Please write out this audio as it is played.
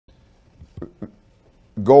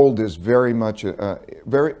gold is very much,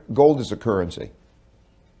 gold is a currency.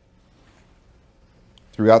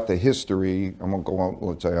 Throughout the history, I won't go on,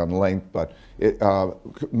 let's say, on length, but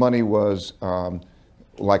money was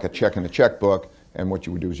like a check in a checkbook, and what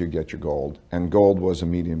you would do is you get your gold, and gold was a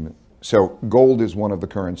medium. So gold is one of the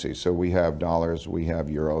currencies. So we have dollars, we have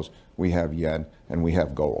euros, we have yen, and we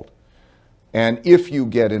have gold. And if you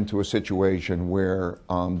get into a situation where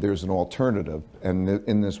there's an alternative, and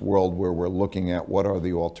in this world where we're looking at what are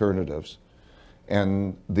the alternatives,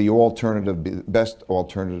 and the alternative, best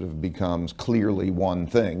alternative becomes clearly one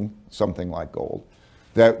thing, something like gold,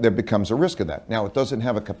 there becomes a risk of that. Now, it doesn't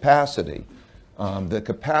have a capacity. The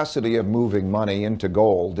capacity of moving money into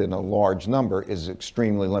gold in a large number is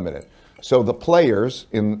extremely limited. So the players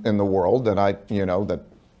in the world that I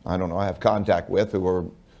have contact with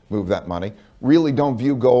who move that money really don't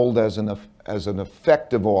view gold as an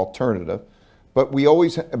effective alternative.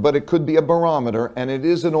 But it could be a barometer, and it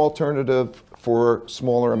is an alternative for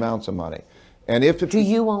smaller amounts of money. And do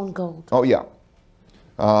you own gold? Oh yeah,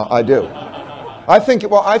 I do. I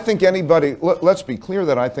think anybody. Let's be clear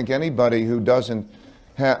that I think anybody who doesn't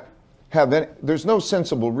have any, there's no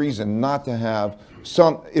sensible reason not to have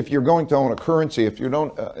some. If you're going to own a currency, if you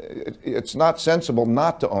don't, it's not sensible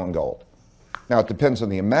not to own gold. Now it depends on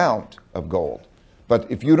the amount of gold, but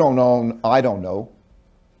if you don't own, I don't know,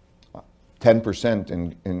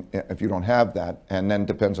 10% if you don't have that, and then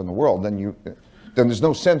depends on the world, then there's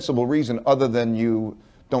no sensible reason other than you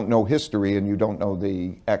don't know history and you don't know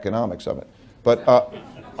the economics of it. But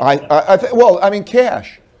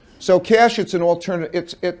cash. So cash, it's an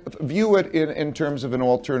alternative. View it in terms of an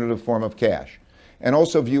alternative form of cash, and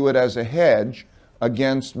also view it as a hedge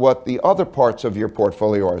against what the other parts of your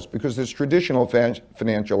portfolio are, because there's traditional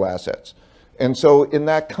financial assets, and so in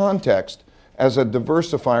that context, as a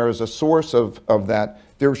diversifier, as a source of that,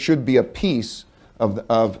 there should be a piece of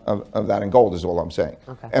that in gold, is all I'm saying.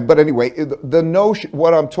 Okay. But anyway, the notion,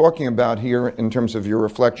 what I'm talking about here in terms of your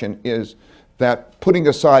reflection is that putting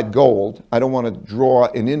aside gold, I don't want to draw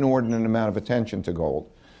an inordinate amount of attention to gold,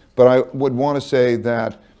 but I would want to say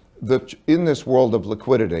that in this world of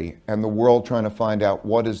liquidity and the world trying to find out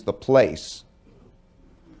what is the place,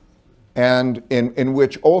 and in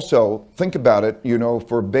which also, think about it,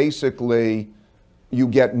 for basically you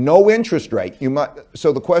get no interest rate.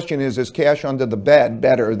 So the question is cash under the bed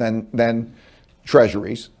better than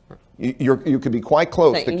treasuries? You could be quite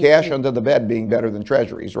close to cash under the bed being better than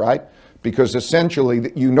treasuries, right? Because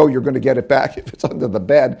essentially you're going to get it back if it's under the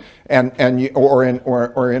bed or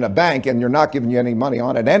in a bank, and you're not giving you any money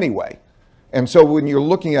on it anyway. And so when you're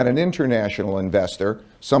looking at an international investor,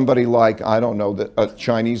 somebody like, I don't know, a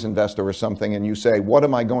Chinese investor or something, and you say, I'm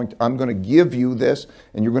going to give you this,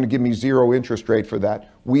 and you're going to give me zero interest rate for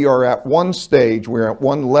that. We are at one stage, we're at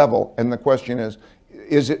one level, and the question is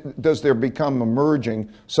does there become emerging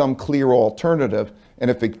some clear alternative?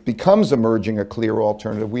 And if it becomes emerging a clear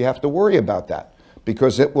alternative, we have to worry about that,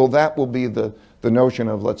 because that will be the notion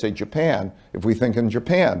of, let's say, Japan. If we think in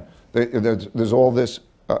Japan, there's all this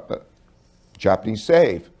Japanese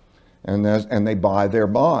save, and they buy their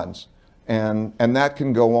bonds, and that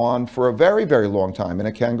can go on for a very, very long time, and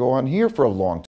it can go on here for a long time.